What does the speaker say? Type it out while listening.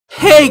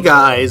Hey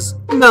guys,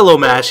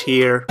 MeloMash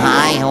here.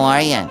 Hi, how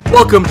are you?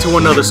 Welcome to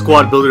another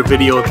squad builder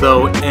video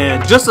though,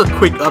 and just a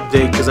quick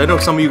update because I know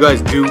some of you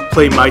guys do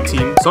play my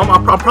team, so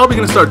I'm probably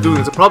going to start doing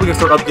this. I'm probably going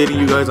to start updating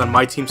you guys on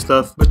my team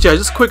stuff. But yeah,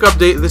 just a quick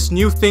update. This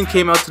new thing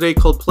came out today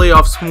called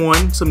Playoffs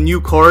 1, some new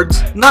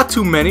cards. Not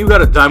too many. We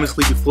got a Diamond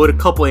Sleepy Floyd, a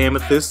couple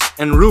amethysts,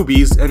 and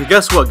rubies, and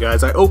guess what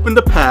guys? I opened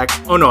a pack.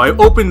 Oh no, I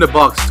opened a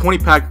box,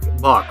 20-pack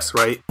box,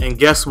 right? And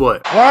guess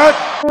what?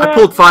 I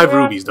pulled 5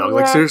 rubies, dog.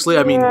 Like seriously,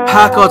 I mean,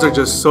 pack odds are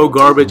just so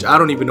garbage. I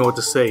don't even know what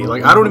to say.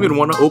 Like, I don't even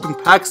want to open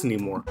packs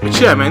anymore. But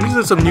yeah, man, these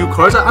are some new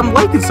cards. I'm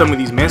liking some of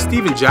these, man.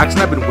 Steven Jackson,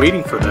 I've been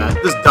waiting for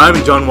that. This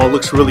Diamond John Wall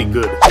looks really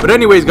good. But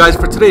anyways, guys,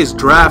 for today's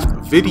draft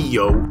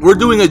video, we're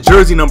doing a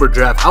jersey number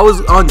draft. I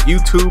was on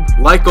YouTube,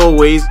 like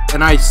always,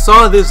 and I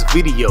saw this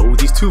video,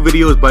 these 2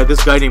 videos by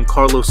this guy named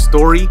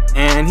CarlosStory,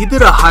 and he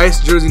did a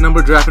highest jersey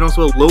number draft and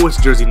also a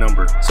lowest jersey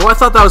number. So I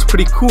thought that was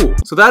pretty cool.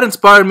 So that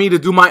inspired me to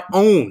do my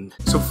own.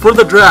 So for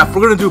the draft,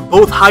 we're going to do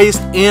both highest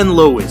and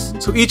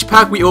lowest. So each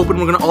pack we open,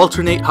 we're going to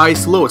alternate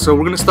highest, lowest. So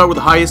we're going to start with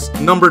the highest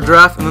number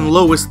draft and then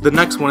lowest the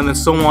next one, and then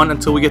so on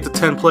until we get to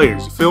 10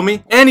 players. You feel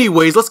me?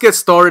 Anyways, let's get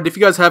started. If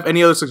you guys have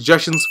any other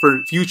suggestions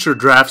for future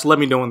drafts, let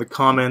me know in the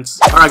comments.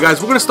 Alright guys,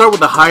 we're going to start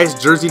with the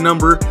highest jersey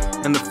number.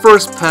 And the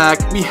first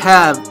pack, we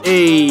have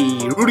a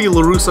Rudy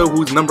LaRusso,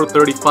 who's number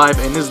 35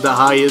 and is the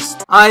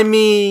highest. I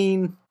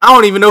mean, I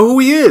don't even know who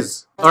he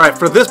is. Alright,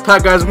 for this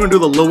pack, guys, we're going to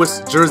do the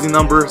lowest jersey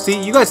number.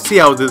 See, you guys see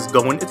how this is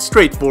going. It's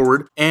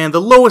straightforward. And the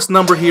lowest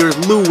number here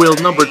is Lou Will,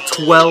 number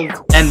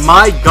 12. And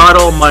my God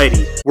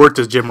almighty, word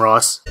to Jim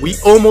Ross, we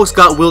almost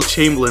got Will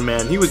Chamberlain,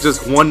 man. He was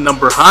just 1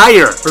 number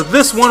higher. For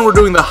this one, we're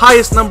doing the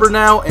highest number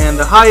now. And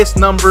the highest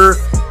number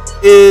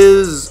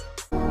is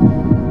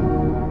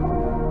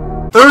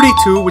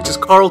 32, which is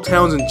Carl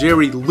Towns and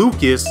Jerry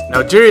Lucas.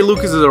 Now, Jerry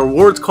Lucas is a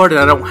rewards card and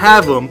I don't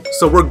have him,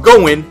 so we're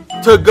going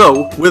to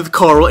go with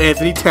Carl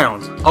Anthony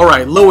Towns.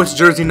 Alright, lowest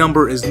jersey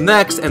number is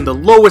next, and the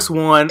lowest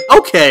one,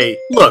 okay,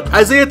 look,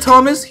 Isaiah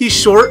Thomas, he's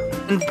short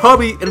and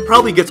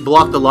probably gets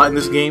blocked a lot in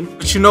this game,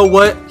 but you know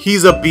what?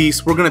 He's a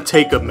beast. We're gonna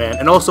take him, man.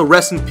 And also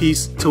rest in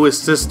peace to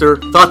his sister.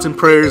 Thoughts and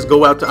prayers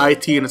go out to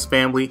IT and his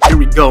family. Here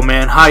we go,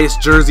 man.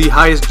 Highest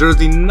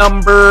jersey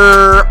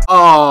number.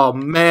 Oh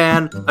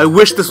man, I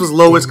wish this was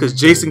lowest because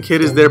Jason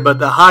Kidd is there, but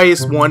the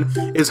highest one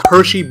is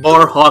Hershey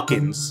Bar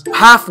Hawkins.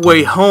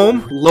 Halfway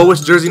home,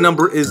 lowest jersey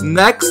number is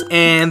next,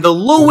 and the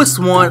lowest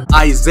one,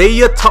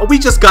 Isaiah Thomas. We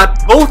just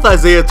got both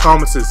Isaiah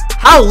Thomases.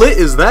 How lit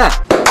is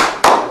that?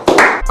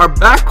 Our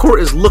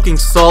backcourt is looking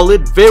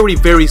solid, very,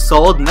 very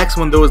solid. Next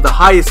one though is the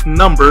highest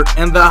number,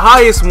 and the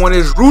highest one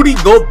is Rudy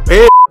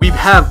Gobert. We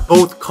have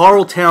both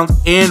Carl Towns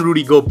and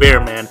Rudy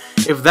Gobert, man.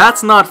 If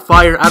that's not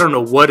fire, I don't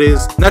know what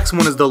is. Next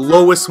one is the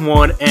lowest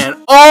one, and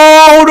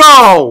oh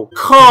no!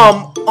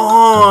 Come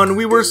on!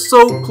 We were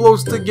so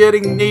close to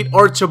getting Nate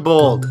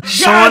Archibald.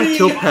 Sean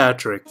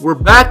Kilpatrick. We're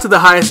back to the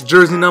highest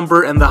jersey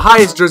number, and the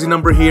highest jersey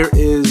number here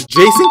is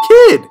Jason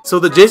Kidd. So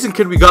the Jason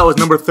Kidd we got was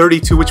number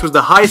 32, which was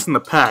the highest in the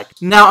pack.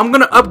 Now I'm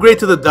gonna upgrade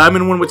to the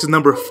diamond one, which is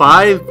number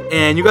 5,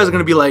 and you guys are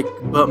gonna be like,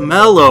 but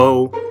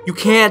Melo, you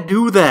can't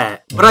do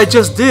that. But I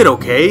just did,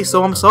 okay?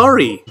 So I'm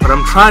sorry. But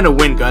I'm trying to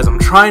win, guys. I'm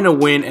trying to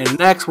win, and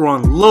next we're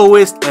on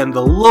lowest, and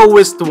the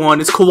lowest one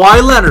is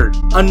Kawhi Leonard.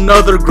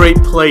 Another great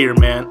player,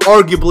 man.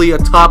 Arguably a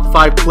top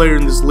 5 player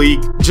in this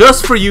league.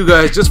 Just for you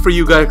guys,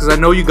 because I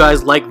know you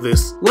guys like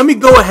this. Let me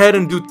go ahead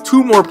and do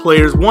 2 more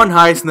players, 1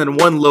 highest and then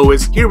 1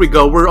 lowest. Here we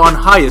go. We're on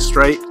highest,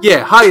 right?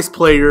 Yeah, highest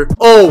player.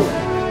 Oh,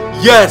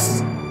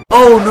 yes.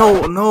 Oh,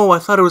 no, I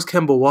thought it was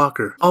Kemba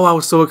Walker. Oh, I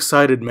was so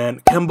excited,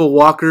 man. Kemba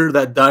Walker,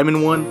 that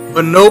diamond one.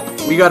 But nope,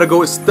 we gotta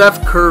go with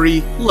Steph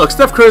Curry. Look,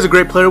 Steph Curry's a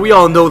great player, we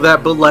all know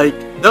that, but like,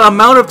 the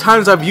amount of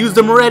times I've used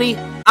him already,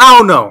 I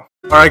don't know.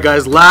 Alright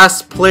guys,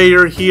 last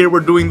player here,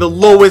 we're doing the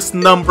lowest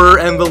number,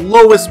 and the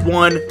lowest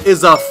one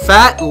is a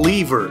Fat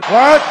Lever.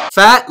 What?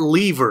 Fat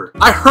Lever.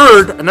 I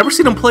heard, I never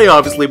seen him play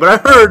obviously, but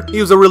I heard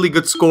he was a really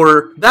good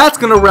scorer. That's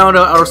gonna round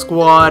out our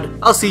squad.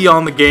 I'll see y'all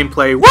in the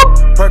gameplay. Whoop!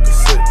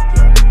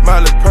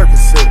 Miley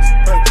Percocets,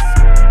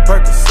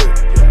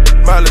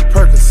 Miley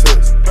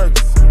Percocets,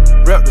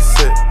 rep the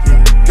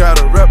set,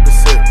 gotta rep the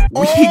set.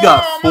 We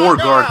got 4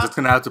 guards that's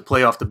gonna have to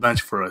play off the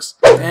bench for us.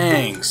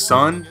 Dang,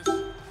 son.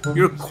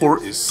 Your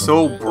court is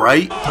so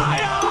bright.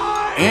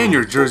 And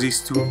your jerseys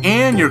too,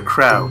 and your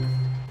crowd.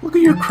 Look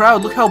at your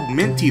crowd, look how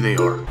minty they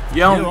are.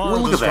 Yeah,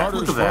 look at that,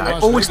 look at that. I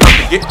always start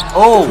to get,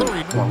 oh!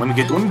 Come on, let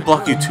me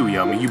block you too,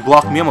 Yummy. You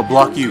block me, I'm gonna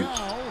block you.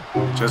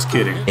 Just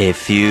kidding. A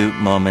few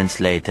moments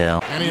later.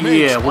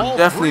 Yeah, we're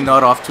definitely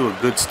not off to a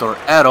good start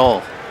at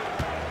all.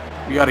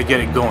 We gotta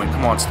get it going.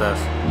 Come on, Steph.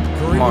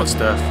 Come on,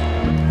 Steph.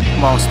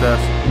 Come on, Steph.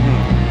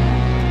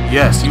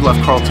 Yes, you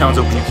left Carl Towns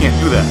open. You can't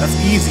do that. That's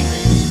easy.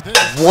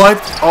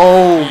 What?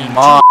 Oh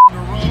my.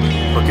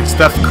 Look at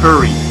Steph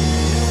Curry.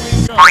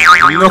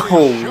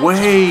 No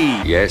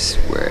way. Yes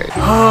way.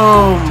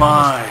 Oh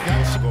my.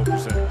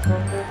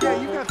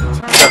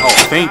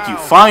 Oh, thank you.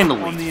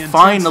 Finally.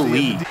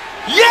 Finally.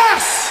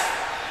 Yes!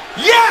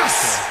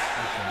 Yes!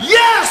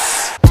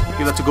 Yes!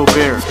 Give that to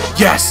Gobert.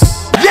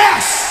 Yes!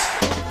 Yes!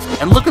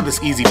 And look at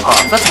this easy pop.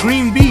 That's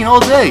green bean all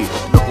day.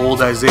 The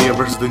old Isaiah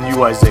versus the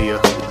new Isaiah.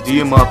 D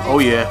him up. Oh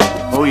yeah.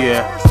 Oh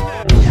yeah.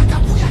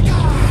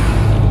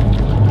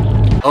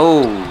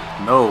 Oh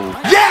no.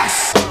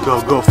 Yes!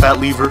 Go, fat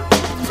lever.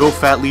 Go,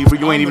 fat lever.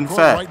 You ain't even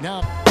fat.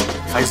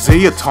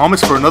 Isaiah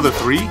Thomas for another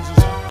 3?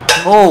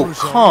 Oh,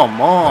 come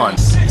on.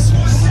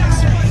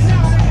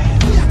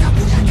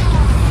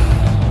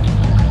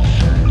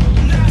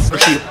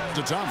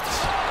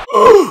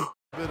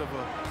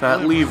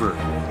 Fat lever.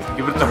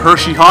 Give it to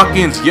Hershey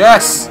Hawkins.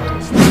 Yes!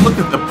 Look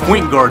at the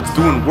point guards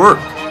doing work.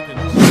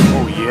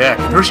 Oh yeah.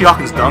 Can Hershey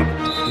Hawkins dunk?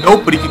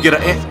 Nope, but he could get a...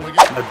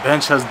 My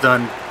bench has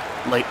done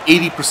like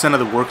 80% of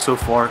the work so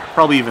far.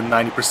 Probably even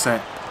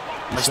 90%.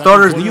 My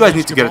starters, you guys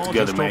need to get it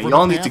together, man.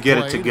 Y'all need to get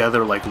it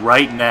together like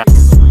right now.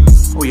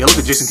 Oh yeah, look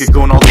at Jason Kidd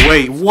going all the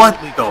way. What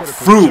the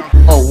fruit?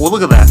 Oh, well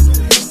look at that.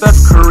 Steph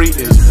Curry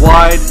is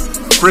wide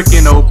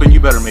freaking open. You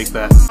better make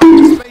that.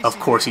 Of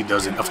course he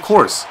doesn't. Of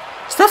course.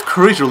 Steph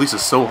Curry's release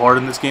is so hard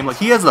in this game. Like,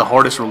 he has the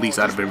hardest release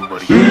out of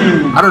everybody.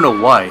 I don't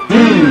know why.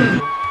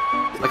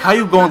 Like, how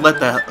you gonna let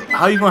that?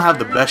 How you gonna have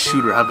the best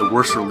shooter have the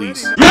worst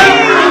release?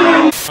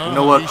 You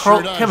know what?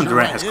 Kevin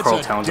Durant has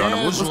Karl Towns on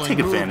him. Let's take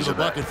advantage of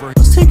that.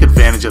 Let's take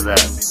advantage of that.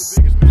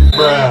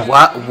 Bruh.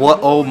 What?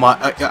 Oh my!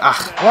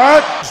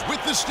 What?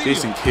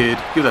 Jason Kidd,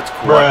 give that to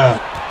Kawhi.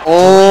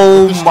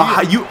 Oh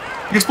my!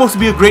 You're supposed to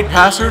be a great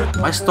passer.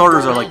 My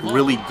starters are like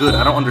really good.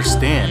 I don't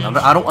understand.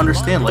 I don't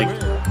understand. Like,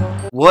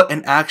 what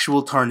an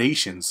actual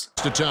tarnations!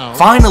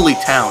 Finally,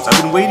 Towns.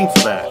 I've been waiting for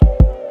that.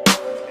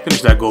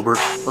 Finish that, Gobert.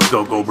 Let's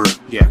go, Gobert.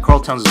 Yeah, Karl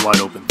Towns is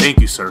wide open. Thank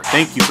you, sir.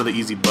 Thank you for the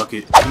easy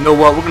bucket. You know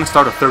what? We're going to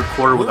start a third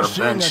quarter with our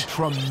bench.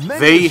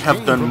 They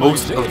have done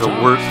most of the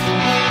work.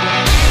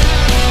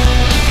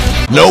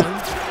 Nope.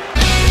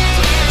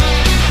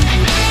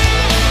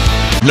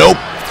 Nope.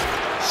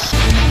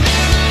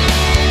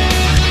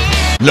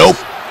 Nope.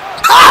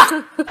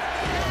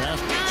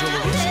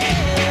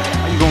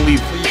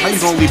 How you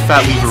gonna leave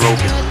Fat Lever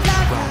open?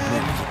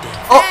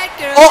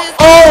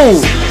 Oh!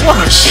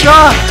 What a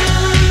shot!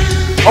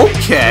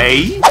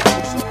 Okay.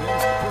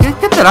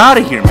 Get that out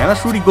of here, man.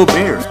 That's Rudy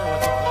Gobert.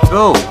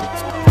 Go.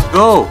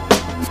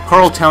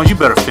 Karl Towns, you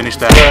better finish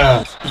that.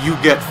 You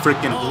get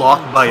freaking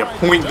blocked by a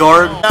point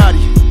guard.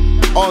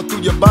 All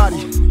through your body.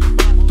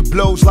 The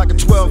blows like a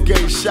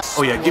 12-gauge shot.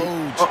 Oh yeah, give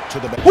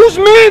Whose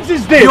mans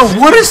is this? Yo,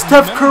 what is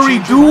Steph Curry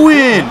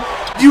doing?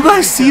 Do you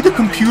guys see the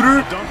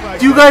computer?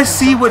 Do you guys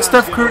see what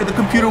Steph Curry, the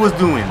computer was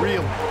doing?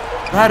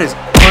 That is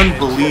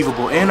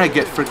unbelievable. And I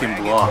get freaking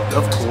blocked,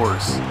 of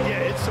course.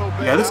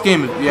 Yeah, this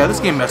game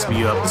messed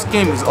me up. This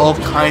game is all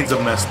kinds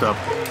of messed up.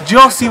 Did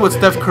y'all see what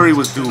Steph Curry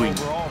was doing?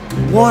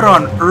 What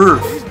on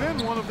earth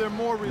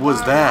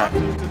was that?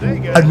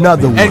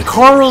 Another one. And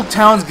Karl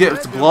Towns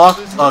gets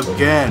blocked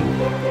again.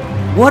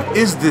 What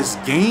is this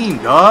game,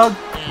 dog?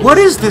 What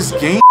is this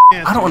game?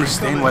 I don't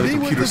understand why the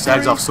computer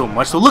sags off so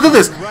much. So look at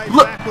this.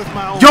 Look,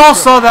 y'all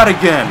saw that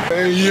again.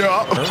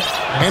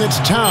 And it's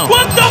Towns.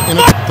 What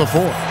the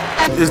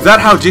fuck? Is that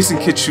how Jason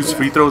Kidd shoots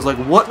free throws? Like,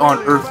 what on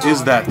earth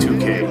is that,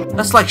 2K?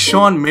 That's like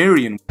Sean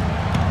Marion.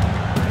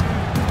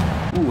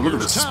 Ooh, look at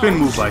the spin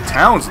move by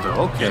Towns,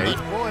 though. Okay.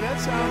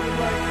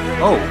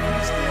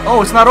 Oh,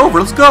 it's not over.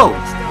 Let's go.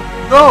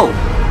 Go.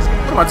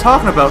 What am I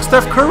talking about?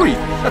 Steph Curry.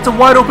 That's a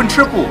wide open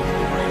triple.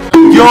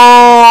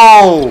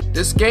 Yo!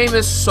 This game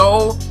is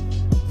so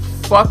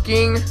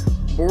fucking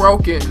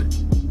broken.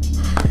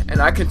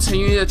 And I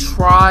continue to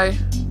try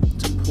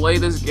to play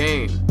this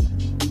game.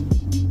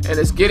 And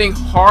it's getting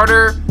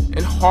harder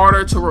and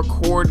harder to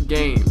record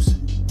games.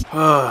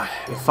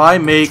 If I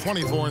make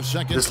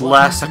this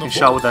last second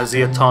shot with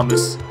Isaiah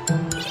Thomas,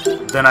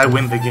 then I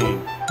win the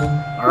game.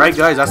 Alright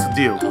guys, that's the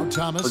deal. Look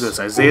at this,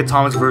 Isaiah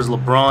Thomas versus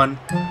LeBron,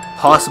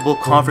 possible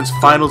conference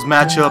finals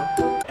matchup,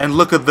 and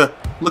look at this.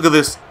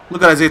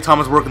 Look at Isaiah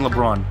Thomas working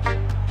LeBron.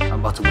 I'm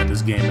about to win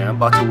this game, man. I'm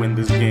about to win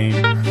this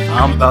game.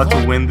 I'm about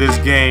to win this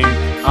game.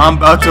 I'm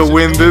about to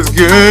win this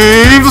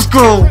game. Let's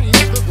go.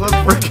 Let's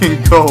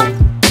freaking go.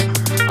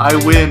 I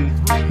win.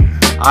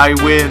 I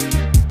win.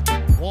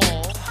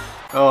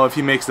 Oh, if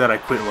he makes that, I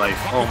quit life.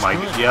 Oh my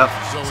god.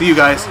 Yep. See you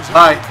guys.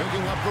 Bye.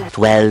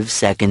 12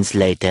 seconds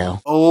later.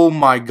 Oh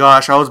my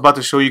gosh, I was about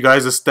to show you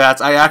guys the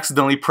stats. I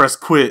accidentally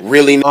pressed quit.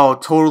 Really? Oh,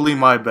 totally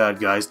my bad,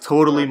 guys.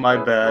 Totally my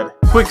bad.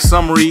 Quick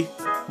summary.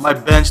 My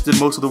bench did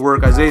most of the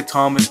work. Isaiah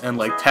Thomas and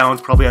like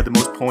Towns probably had the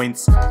most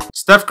points.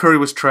 Steph Curry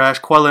was trash.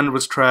 Kawhi Leonard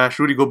was trash.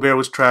 Rudy Gobert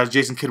was trash.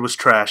 Jason Kidd was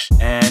trash.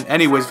 And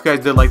anyways, if you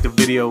guys did like the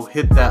video,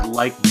 hit that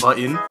like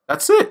button.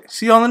 That's it.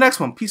 See you on the next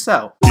one. Peace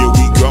out. Here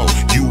we go,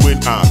 you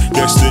and I,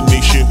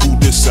 destination who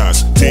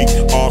decides. Take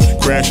off,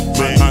 crash,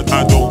 land.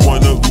 I don't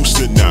wanna lose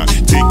tonight.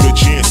 Take a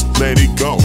chance, let it go.